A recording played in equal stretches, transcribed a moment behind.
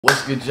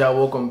What's good, y'all?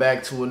 Welcome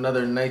back to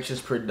another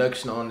NiTris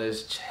production on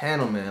this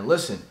channel, man.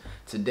 Listen,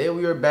 today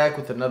we are back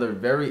with another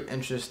very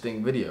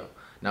interesting video.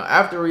 Now,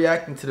 after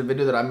reacting to the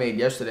video that I made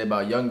yesterday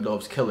about Young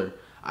Dolph's killer,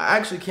 I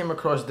actually came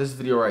across this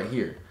video right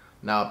here.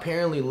 Now,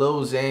 apparently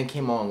Lil Xan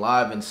came on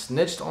live and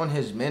snitched on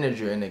his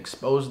manager and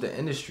exposed the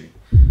industry.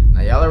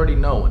 Now, y'all already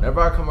know, whenever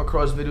I come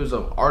across videos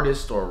of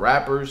artists or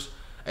rappers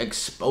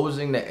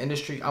exposing the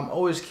industry, I'm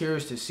always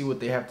curious to see what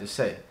they have to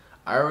say.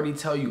 I already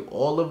tell you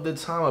all of the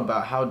time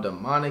about how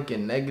demonic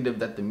and negative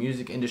that the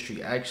music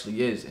industry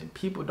actually is, and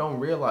people don't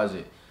realize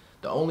it.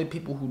 The only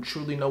people who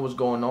truly know what's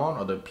going on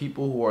are the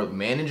people who are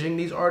managing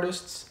these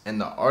artists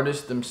and the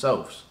artists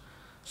themselves.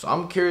 So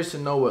I'm curious to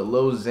know what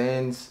Lil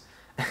Xan's...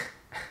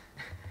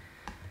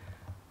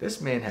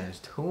 This man has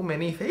too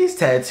many face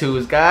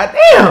tattoos,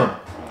 goddamn!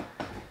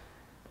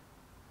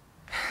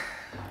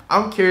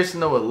 I'm curious to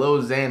know what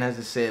Lil Xan has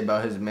to say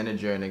about his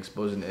manager and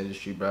exposing the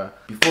industry, bro.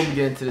 Before we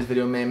get into this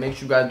video, man, make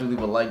sure you guys do leave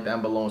a like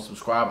down below and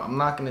subscribe. I'm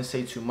not going to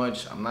say too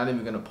much. I'm not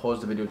even going to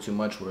pause the video too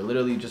much. We're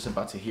literally just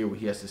about to hear what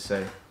he has to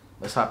say.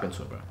 Let's hop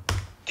into it, bro.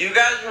 Do you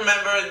guys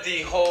remember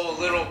the whole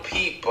Little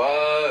Peep,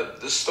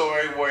 the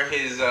story where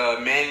his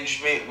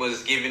management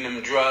was giving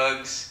him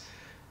drugs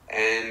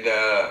and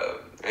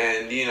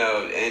you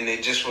know, and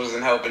it just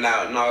wasn't helping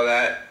out and all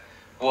that?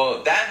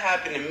 Well, that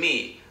happened to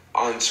me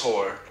on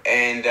tour,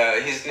 and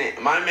his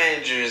name, my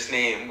manager's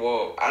name,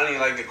 well, I don't even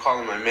like to call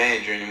him my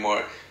manager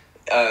anymore,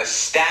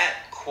 Stat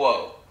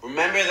Quo.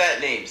 Remember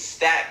that name,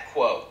 Stat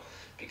Quo,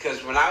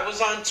 because when I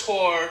was on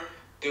tour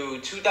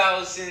through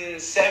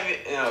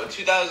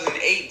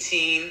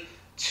 2018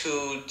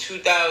 to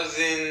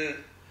 2000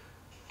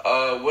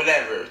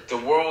 whatever, the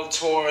world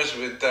tours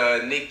with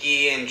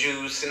Nicki and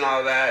Juice and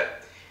all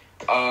that,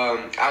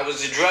 I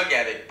was a drug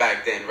addict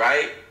back then,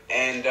 right?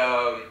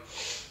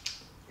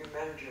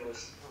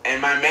 And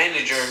my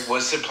manager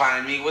was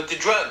supplying me with the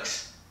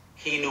drugs.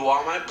 He knew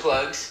all my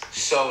plugs,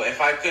 so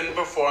if I couldn't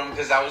perform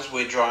because I was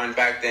withdrawing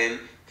back then,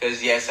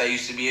 because yes, I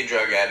used to be a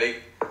drug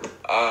addict,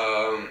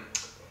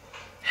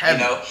 you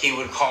know, he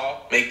would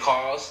make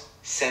calls,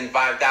 send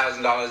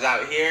 $5,000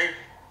 out here,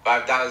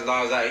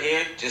 $5,000 out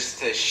here, just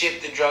to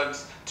ship the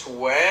drugs to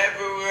wherever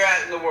we're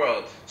at in the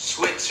world,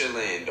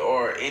 Switzerland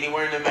or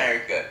anywhere in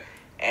America.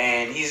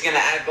 And he's gonna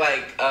act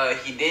like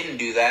he didn't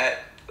do that,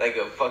 like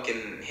a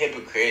fucking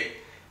hypocrite.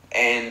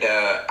 And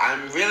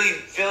I'm really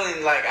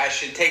feeling like I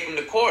should take him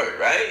to court,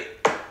 right?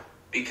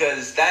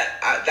 Because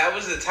that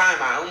was the time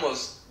I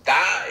almost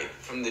died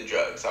from the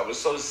drugs. I was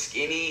so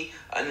skinny,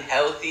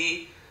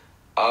 unhealthy.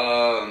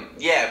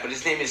 Yeah, but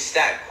his name is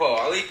Stat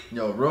Quo.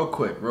 Yo, real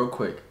quick.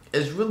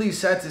 It's really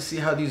sad to see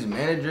how these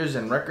managers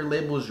and record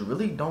labels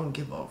really don't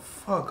give a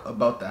fuck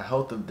about the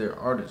health of their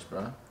artists,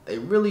 bro. They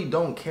really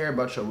don't care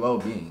about your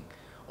well-being.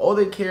 All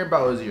they care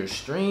about is your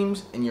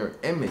streams and your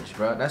image,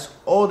 bro. That's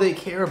all they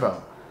care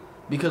about.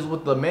 Because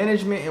what the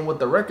management and what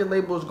the record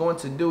label is going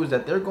to do is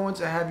that they're going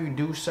to have you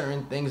do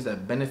certain things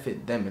that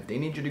benefit them. If they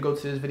need you to go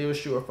to this video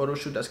shoot or photo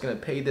shoot that's going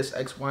to pay this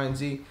X, Y, and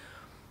Z,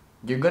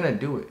 you're going to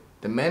do it.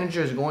 The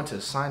manager is going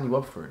to sign you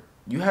up for it.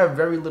 You have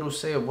very little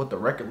say of what the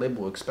record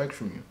label expects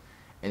from you.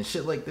 And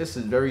shit like this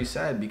is very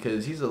sad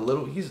because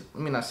let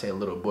me not say a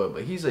little boy,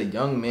 but he's a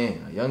young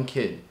man, a young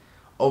kid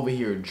over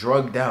here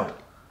drugged out.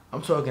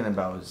 I'm talking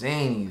about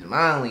Xannies,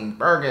 Molly's,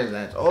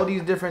 Burgers, all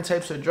these different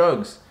types of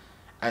drugs.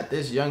 At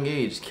this young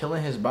age,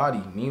 killing his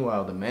body.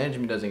 Meanwhile, the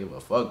management doesn't give a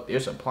fuck. They're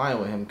supplying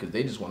with him because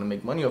they just want to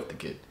make money off the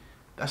kid.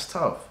 That's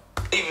tough.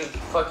 Even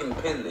fucking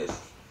pin this.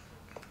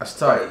 That's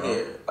tough, right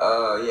here.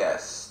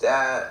 Yes,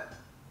 Stat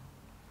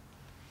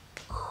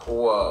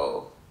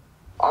Quo.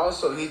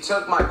 Also, he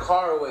took my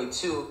car away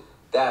too.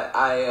 That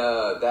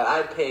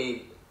I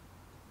paid.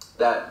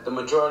 That the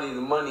majority of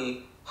the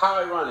money. How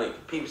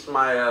ironic. Peeps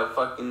my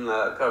fucking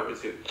cover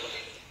too.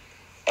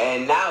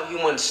 And now he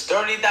wants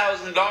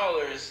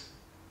 $30,000.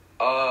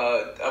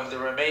 Of the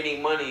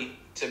remaining money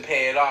to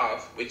pay it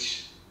off,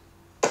 which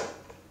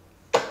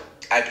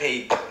I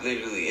paid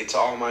literally. It's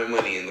all my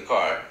money in the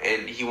car,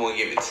 and he won't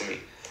give it to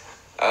me.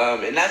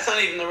 And that's not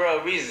even the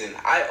real reason.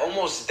 I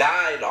almost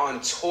died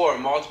on tour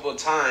multiple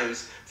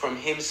times from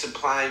him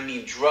supplying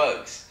me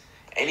drugs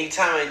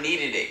anytime I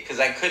needed it, because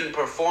I couldn't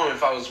perform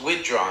if I was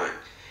withdrawing.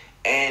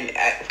 And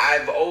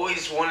I've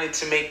always wanted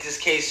to make this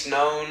case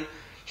known.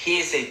 He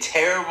is a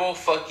terrible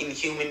fucking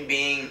human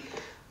being.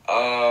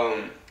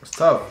 It's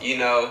tough. You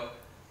know,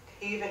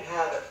 he even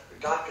had a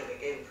doctor that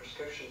gave him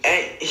prescriptions.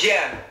 And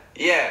yeah.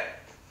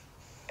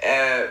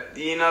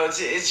 You know,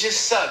 it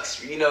just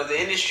sucks. You know,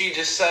 the industry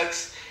just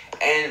sucks,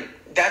 and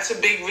that's a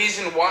big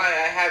reason why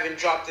I haven't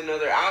dropped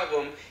another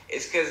album.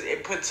 Is because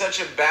it put such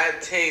a bad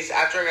taste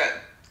after I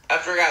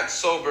got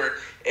sober.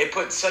 It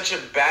put such a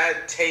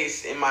bad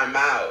taste in my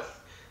mouth,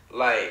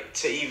 like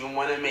to even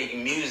want to make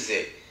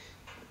music,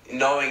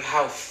 knowing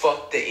how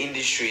fucked the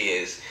industry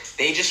is.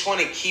 They just want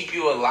to keep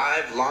you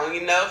alive long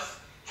enough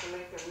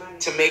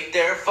to make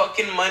their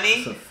fucking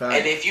money.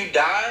 And if you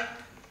die,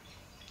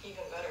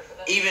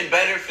 even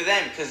better for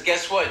them. Because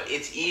guess what?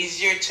 It's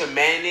easier to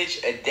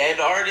manage a dead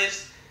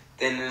artist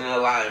than an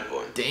alive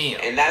one. Damn.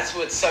 And that's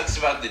what sucks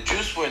about the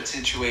Juice WRLD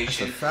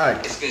situation. That's a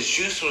fact. It's because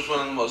Juice was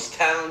one of the most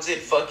talented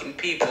fucking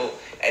people,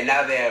 and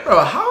now they have...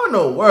 Bro, how in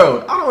the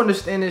world? I don't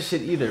understand this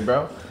shit either,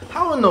 bro.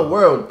 How in the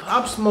world?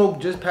 Pop Smoke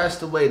just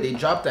passed away. They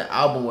dropped an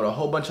album with a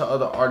whole bunch of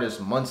other artists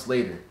months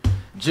later.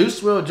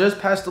 Juice WRLD just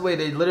passed away.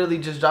 They literally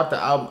just dropped the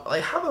album.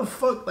 Like, how the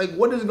fuck? Like,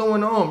 what is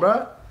going on,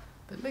 bro?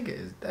 That nigga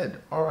is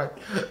dead.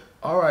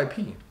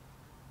 R.I.P.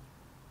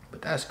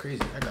 But that's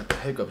crazy. I got the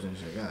hiccups and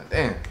shit. God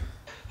damn.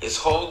 His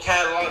whole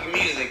catalog of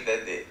music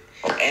that did.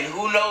 And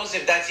who knows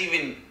if that's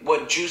even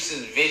what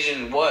Juice's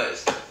vision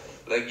was.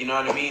 Like, you know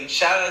what I mean?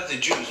 Shout out to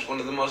Juice, one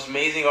of the most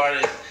amazing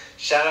artists.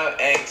 Shout out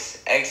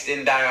X. X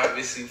didn't die,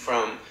 obviously,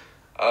 from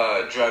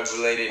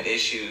drug-related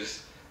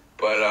issues.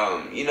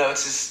 But, you know,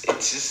 it's just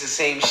the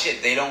same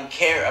shit. They don't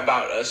care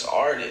about us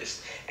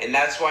artists. And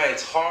that's why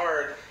it's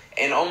hard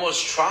and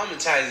almost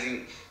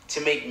traumatizing to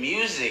make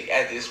music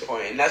at this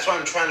point. And that's why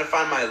I'm trying to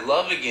find my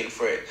love again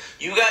for it.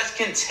 You guys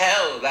can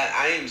tell that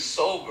I am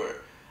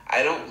sober.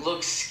 I don't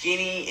look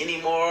skinny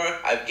anymore.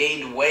 I've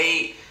gained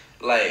weight.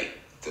 Like,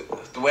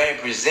 the way I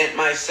present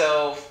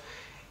myself.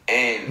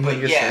 And,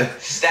 but yeah,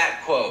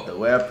 stat quo. The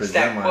way I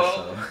present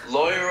myself.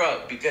 Lawyer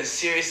up, because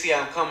seriously,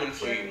 I'm coming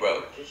for you,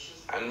 bro.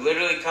 I'm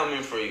literally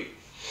coming for you.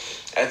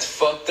 That's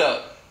fucked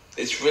up.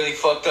 It's really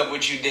fucked up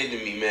what you did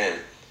to me, man.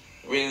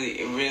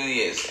 Really, it really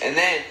is. And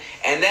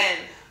then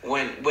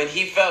when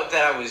he felt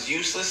that I was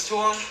useless to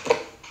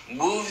him,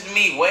 moved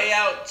me way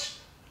out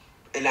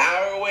an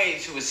hour away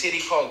to a city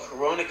called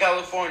Corona,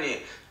 California,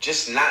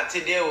 just not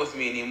to deal with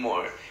me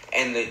anymore.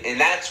 And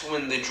that's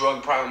when the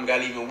drug problem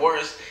got even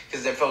worse,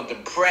 because I felt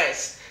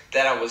depressed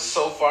that I was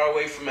so far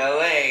away from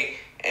LA,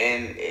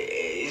 and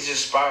it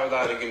just spiraled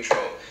out of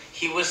control.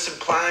 He was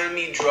supplying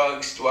me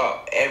drugs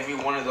throughout every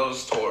one of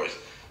those tours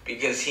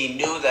because he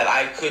knew that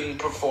I couldn't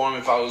perform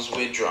if I was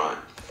withdrawn.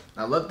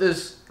 Now let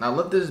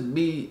this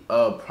be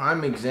a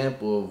prime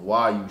example of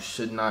why you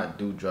should not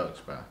do drugs,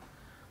 bro.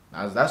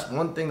 Now that's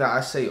one thing that I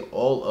say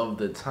all of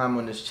the time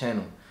on this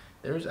channel.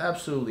 There's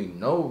absolutely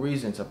no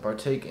reason to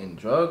partake in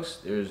drugs.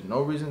 There's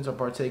no reason to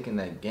partake in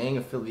that gang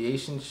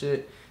affiliation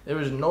shit. There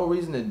is no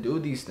reason to do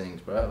these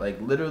things, bro.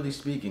 Like, literally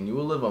speaking, you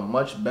will live a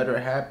much better,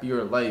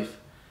 happier life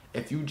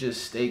if you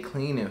just stay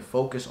clean and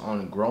focus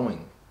on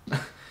growing.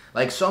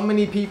 Like, so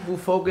many people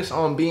focus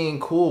on being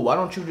cool. Why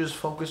don't you just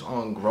focus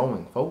on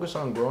growing? Focus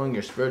on growing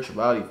your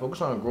spirituality.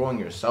 Focus on growing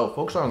yourself.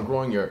 Focus on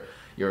growing your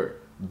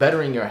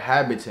bettering your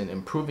habits and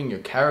improving your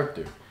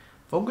character.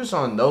 Focus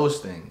on those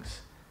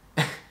things.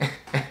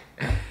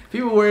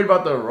 People worried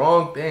about the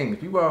wrong things.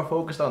 People are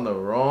focused on the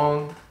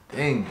wrong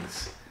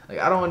things. Like,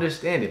 I don't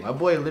understand it. My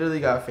boy literally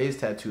got face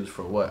tattoos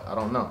for what? I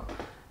don't know.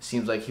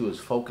 Seems like he was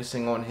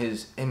focusing on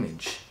his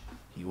image.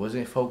 He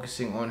wasn't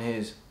focusing on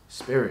his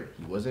spirit.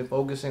 He wasn't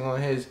focusing on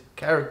his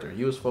character.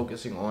 He was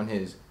focusing on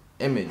his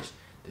image.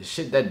 The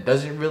shit that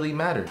doesn't really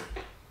matter.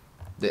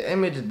 The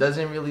image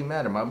doesn't really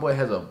matter. My boy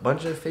has a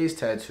bunch of face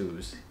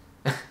tattoos.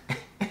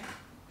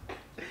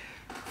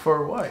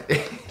 For what?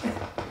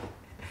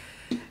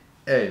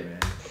 Hey, man.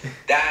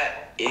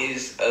 That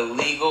is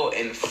illegal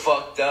and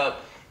fucked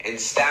up. And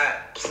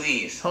stat,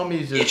 please,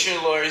 Homies just... get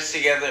your lawyers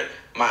together.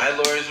 My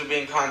lawyers will be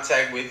in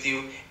contact with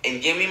you.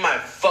 And give me my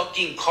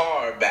fucking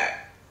car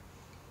back.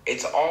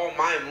 It's all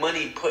my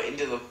money put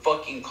into the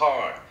fucking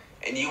car.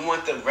 And you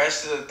want the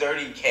rest of the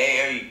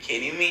 $30K? Are you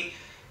kidding me?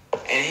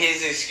 And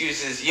his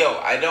excuse is, yo,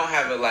 I don't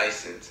have a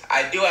license.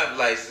 I do have a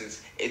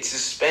license. It's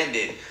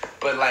suspended.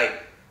 But,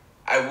 like,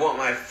 I want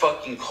my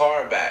fucking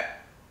car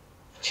back.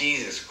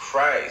 Jesus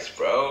Christ,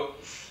 bro.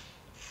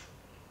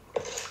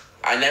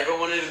 I never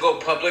wanted to go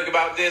public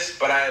about this,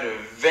 but I had a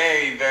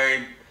very,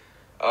 very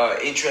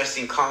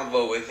interesting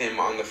convo with him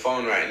on the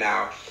phone right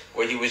now,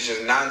 where he was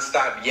just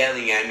nonstop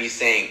yelling at me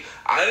saying,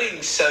 I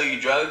didn't sell you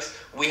drugs.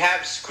 We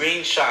have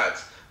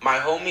screenshots. My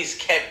homies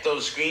kept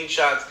those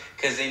screenshots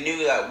because they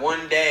knew that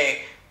one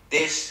day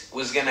this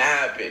was going to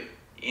happen,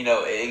 you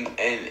know,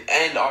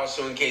 and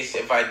also in case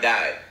if I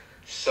died.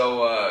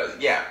 So,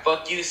 yeah,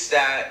 fuck you,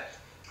 Stat.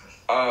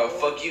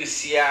 Fuck you,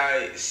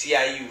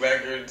 CIU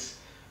Records,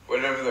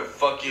 whatever the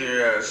fuck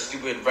your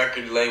stupid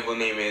record label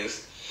name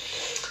is.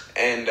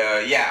 And,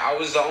 yeah, I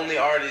was the only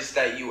artist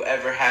that you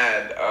ever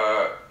had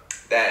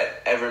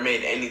that ever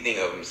made anything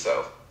of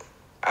himself.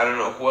 I don't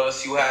know who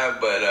else you have,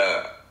 but,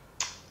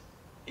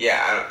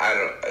 yeah, I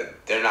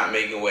don't, they're not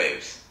making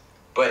waves.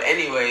 But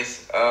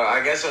anyways,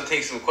 I guess I'll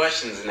take some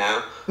questions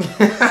now.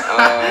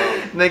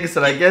 Nigga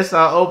said, I guess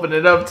I'll open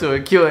it up to a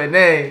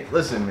Q&A.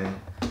 Listen,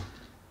 man.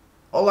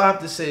 All I have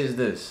to say is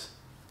this.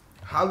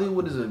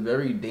 Hollywood is a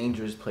very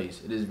dangerous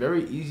place. It is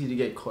very easy to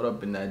get caught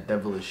up in that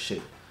devilish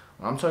shit.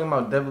 When I'm talking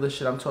about devilish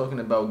shit, I'm talking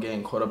about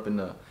getting caught up in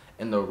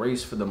the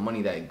race for the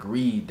money, that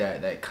greed,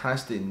 that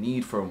constant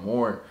need for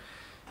more,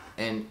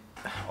 and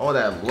all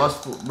that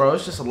lustful. Bro,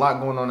 it's just a lot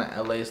going on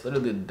in LA. It's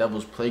literally the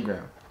devil's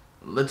playground.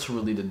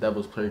 Literally the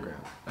devil's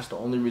playground. That's the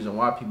only reason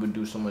why people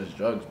do so much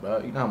drugs, bro.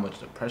 You know how much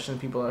depression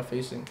people are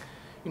facing?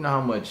 You know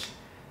how much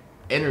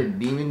inner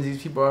demons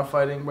these people are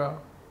fighting, bro?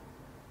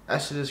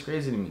 That shit is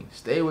crazy to me.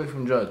 Stay away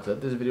from drugs. Let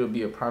this video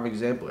be a prime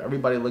example.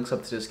 Everybody looks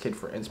up to this kid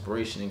for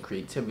inspiration and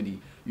creativity.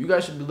 You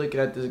guys should be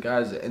looking at this guy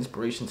as an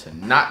inspiration to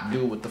not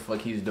do what the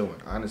fuck he's doing,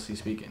 honestly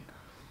speaking.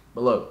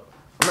 But look,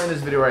 I'm ending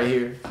this video right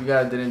here. If you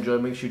guys did enjoy,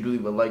 make sure you do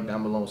leave a like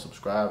down below and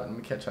subscribe. And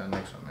let me catch you on the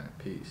next one, man.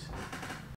 Peace.